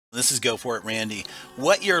This is GoForItRandy.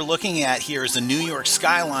 What you're looking at here is the New York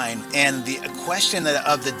skyline, and the question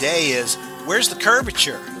of the day is, where's the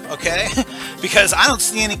curvature? Okay, because I don't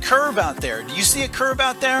see any curve out there. Do you see a curve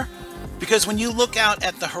out there? Because when you look out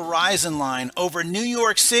at the horizon line over New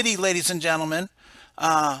York City, ladies and gentlemen,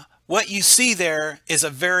 what you see there is a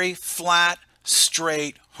very flat,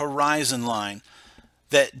 straight horizon line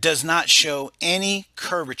that does not show any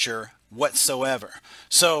curvature whatsoever.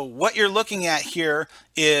 So what you're looking at here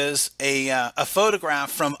is a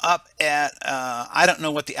photograph from up at, I don't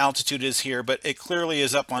know what the altitude is here, but it clearly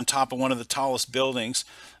is up on top of one of the tallest buildings.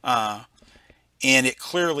 And it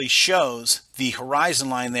clearly shows the horizon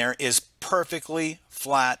line there is perfectly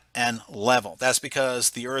flat and level. That's because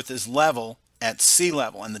the Earth is level at sea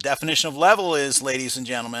level. And the definition of level is, ladies and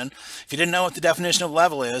gentlemen, if you didn't know what the definition of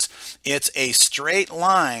level is, it's a straight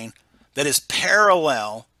line that is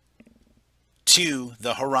parallel to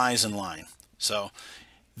the horizon line. So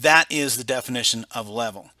that is the definition of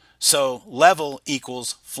level. So level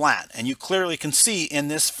equals flat. And you clearly can see in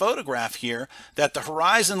this photograph here that the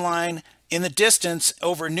horizon line in the distance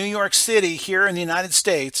over New York City here in the United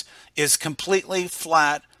States is completely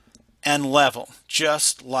flat and level,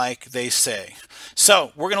 just like they say.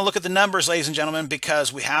 So we're going to look at the numbers, ladies and gentlemen,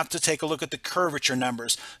 because we have to take a look at the curvature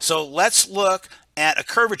numbers. So let's look at a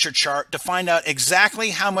curvature chart to find out exactly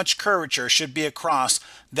how much curvature should be across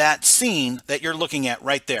that scene that you're looking at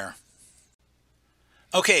right there.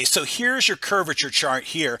 Okay, so here's your curvature chart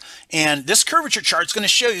here, and this curvature chart is going to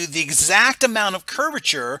show you the exact amount of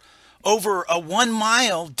curvature over a 1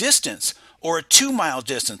 mile distance, or a 2 mile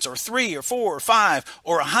distance, or 3 or 4 or 5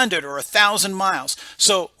 or 100 or 1,000 miles.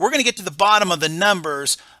 So we're going to get to the bottom of the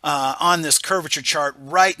numbers on this curvature chart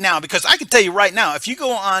right now, because I can tell you right now, if you go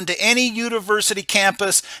on to any university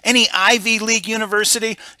campus, any Ivy League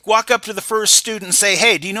university, walk up to the first student and say,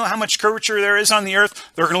 hey, do you know how much curvature there is on the Earth?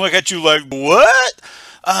 They're going to look at you like, what?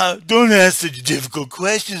 Don't ask such difficult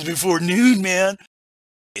questions before noon, man.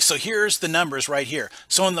 So here's the numbers right here.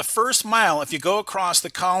 So in the first mile, if you go across the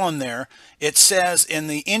column there, it says in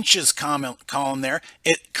the inches column there,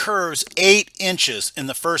 it curves 8 inches in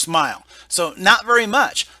the first mile. So not very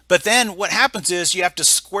much. But then what happens is you have to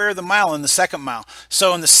square the mile in the second mile.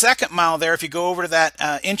 So in the second mile there, if you go over to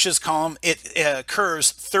that inches column, it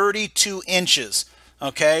curves 32 inches,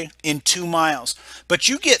 okay, in 2 miles. But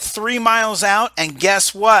you get 3 miles out, and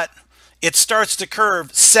guess what? It starts to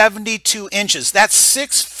curve 72 inches. That's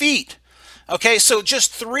 6 feet. Okay, so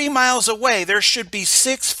just 3 miles away, there should be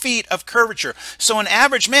 6 feet of curvature. So an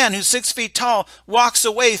average man who's 6 feet tall walks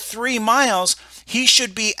away 3 miles, he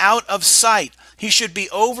should be out of sight. He should be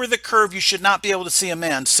over the curve. You should not be able to see a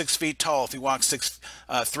man 6 feet tall if he walks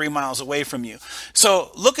 3 miles away from you.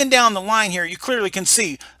 So looking down the line here, you clearly can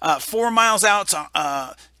see 4 miles out,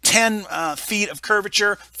 10 feet of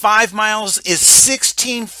curvature. 5 miles is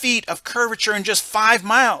 16 feet of curvature in just 5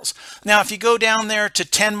 miles. Now, if you go down there to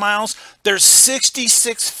 10 miles, there's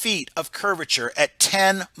 66 feet of curvature at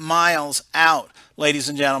 10 miles out, ladies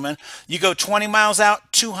and gentlemen. You go 20 miles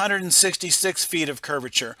out, 266 feet of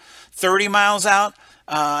curvature. 30 miles out,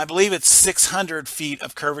 I believe it's 600 feet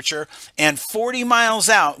of curvature, and 40 miles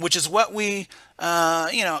out, which is what we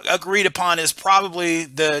agreed upon is probably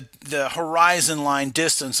the horizon line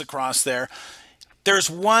distance across there. There's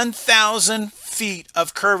 1,000 feet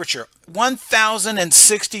of curvature,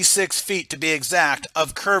 1,066 feet to be exact,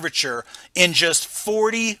 of curvature in just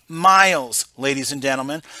 40 miles, ladies and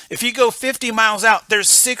gentlemen. If you go 50 miles out, there's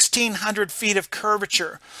 1,600 feet of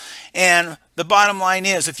curvature. And the bottom line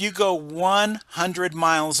is, if you go 100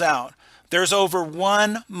 miles out, there's over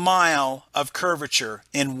 1 mile of curvature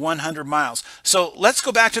in 100 miles. So let's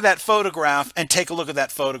go back to that photograph and take a look at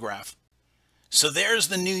that photograph. So there's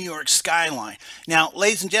the New York skyline. Now,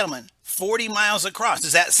 ladies and gentlemen, 40 miles across.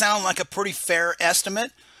 Does that sound like a pretty fair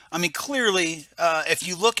estimate? I mean, clearly, if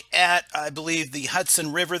you look at, I believe, the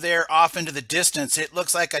Hudson River there off into the distance, it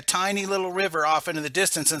looks like a tiny little river off into the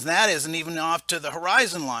distance, and that isn't even off to the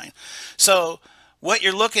horizon line. So what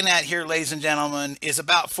you're looking at here, ladies and gentlemen, is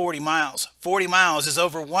about 40 miles. 40 miles is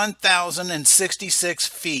over 1,066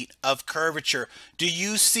 feet of curvature. Do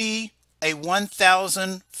you see a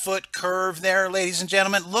 1,000 foot curve there, ladies and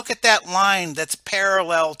gentlemen? Look at that line that's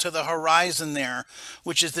parallel to the horizon there,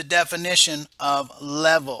 which is the definition of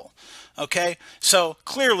level. Okay, so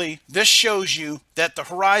clearly this shows you that the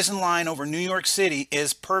horizon line over New York City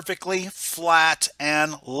is perfectly flat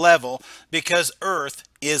and level because Earth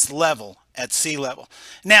is level at sea level.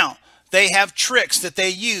 Now, they have tricks that they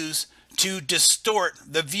use to distort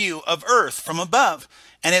the view of Earth from above,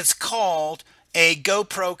 and it's called a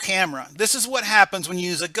GoPro camera. This is what happens when you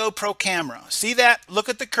use a GoPro camera. See that? Look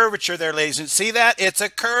at the curvature there, ladies. And see that? It's a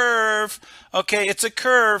curve. Okay, it's a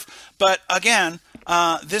curve. But again,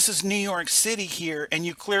 this is New York City here, and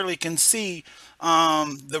you clearly can see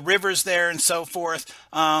the rivers there and so forth.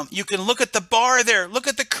 You can look at the bar there. Look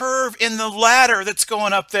at the curve in the ladder that's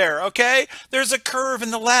going up there. Okay, there's a curve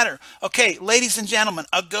in the ladder. Okay, ladies and gentlemen,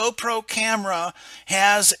 a GoPro camera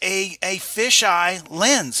has a fisheye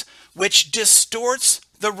lens, which distorts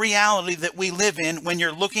the reality that we live in when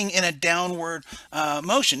you're looking in a downward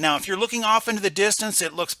motion. Now, if you're looking off into the distance,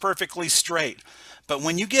 it looks perfectly straight. But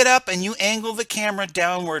when you get up and you angle the camera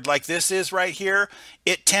downward like this is right here,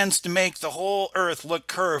 it tends to make the whole earth look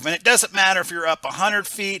curved. And it doesn't matter if you're up 100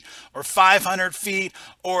 feet or 500 feet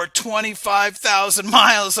or 25,000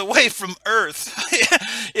 miles away from Earth.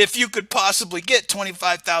 If you could possibly get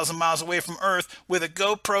 25,000 miles away from Earth with a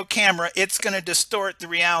GoPro camera, it's going to distort the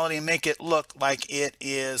reality and make it look like it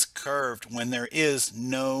is curved when there is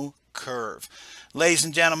no curve. Ladies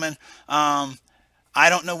and gentlemen, I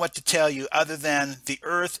don't know what to tell you other than the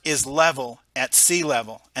earth is level at sea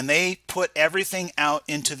level, and they put everything out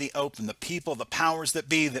into the open. The people, the powers that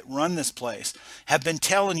be that run this place have been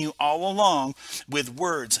telling you all along with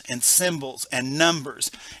words and symbols and numbers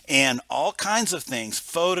and all kinds of things,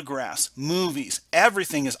 photographs, movies,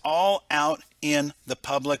 everything is all out in the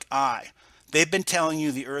public eye. They've been telling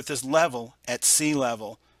you the earth is level at sea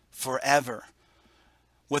level forever.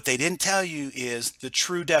 What they didn't tell you is the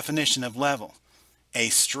true definition of level. A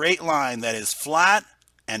straight line that is flat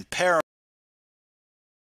and parallel